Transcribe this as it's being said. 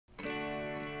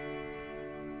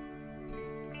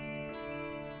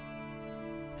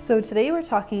So today we're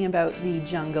talking about the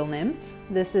jungle nymph.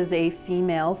 This is a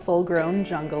female full-grown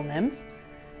jungle nymph,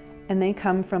 and they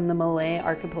come from the Malay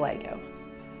archipelago.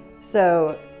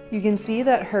 So you can see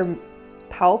that her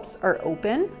palps are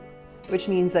open, which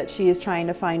means that she is trying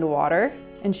to find water,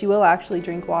 and she will actually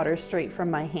drink water straight from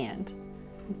my hand.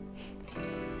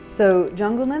 So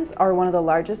jungle nymphs are one of the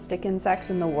largest stick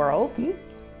insects in the world,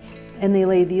 and they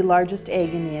lay the largest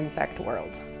egg in the insect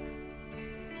world.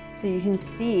 So you can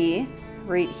see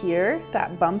right here,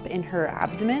 that bump in her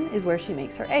abdomen is where she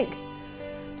makes her egg.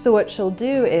 So what she'll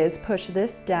do is push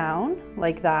this down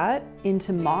like that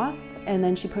into moss, and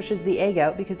then she pushes the egg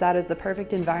out because that is the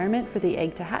perfect environment for the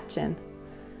egg to hatch in.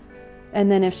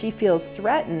 And then if she feels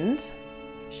threatened,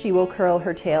 she will curl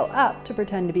her tail up to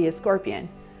pretend to be a scorpion.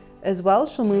 As well,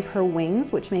 she'll move her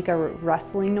wings, which make a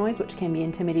rustling noise, which can be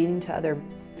intimidating to other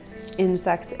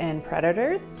insects and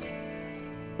predators.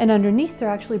 And underneath, they're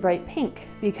actually bright pink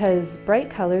because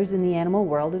bright colors in the animal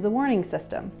world is a warning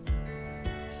system.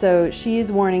 So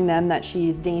she's warning them that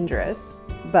she's dangerous,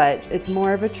 but it's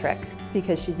more of a trick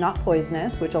because she's not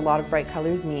poisonous, which a lot of bright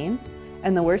colors mean.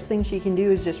 And the worst thing she can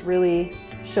do is just really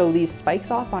show these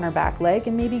spikes off on her back leg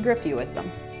and maybe grip you with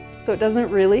them. So it doesn't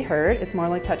really hurt, it's more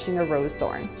like touching a rose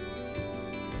thorn.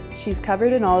 She's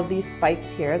covered in all of these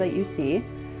spikes here that you see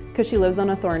because she lives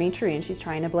on a thorny tree and she's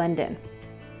trying to blend in.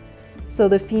 So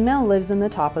the female lives in the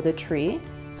top of the tree,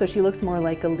 so she looks more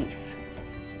like a leaf.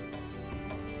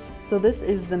 So this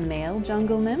is the male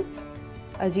jungle nymph.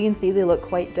 As you can see, they look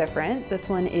quite different. This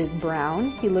one is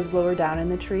brown. He lives lower down in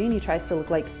the tree and he tries to look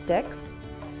like sticks.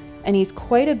 And he's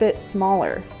quite a bit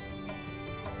smaller.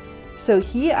 So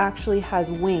he actually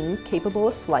has wings capable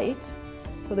of flight.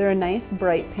 So they're a nice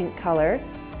bright pink color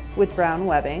with brown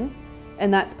webbing.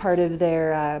 And that's part of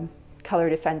their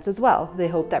color defense as well. They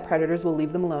hope that predators will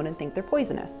leave them alone and think they're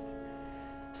poisonous.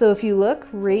 So if you look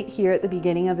right here at the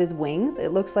beginning of his wings,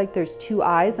 it looks like there's two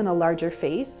eyes and a larger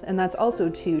face, and that's also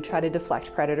to try to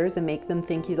deflect predators and make them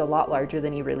think he's a lot larger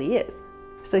than he really is.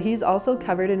 So he's also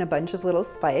covered in a bunch of little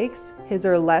spikes. His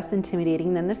are less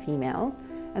intimidating than the females,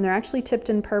 and they're actually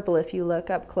tipped in purple if you look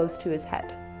up close to his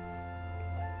head.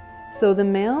 So the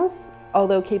males,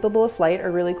 although capable of flight,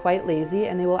 are really quite lazy,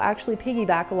 and they will actually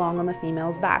piggyback along on the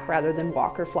female's back rather than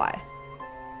walk or fly.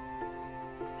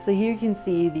 So here you can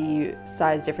see the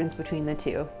size difference between the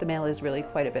two. The male is really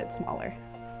quite a bit smaller.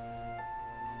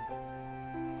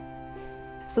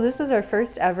 So this is our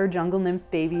first ever jungle nymph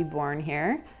baby born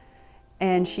here,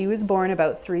 and she was born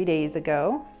about 3 days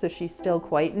ago, so she's still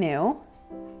quite new.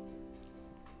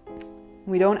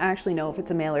 We don't actually know if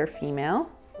it's a male or female.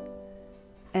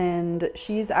 And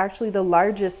she's actually the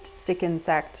largest stick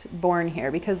insect born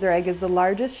here. Because their egg is the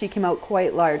largest, she came out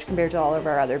quite large compared to all of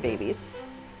our other babies.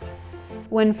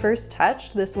 When first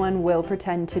touched, this one will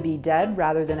pretend to be dead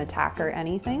rather than attack or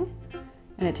anything.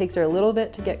 And it takes her a little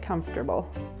bit to get comfortable.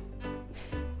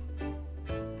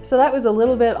 So that was a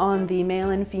little bit on the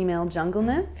male and female jungle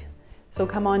nymph. So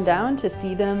come on down to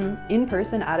see them in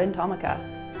person at Entomica.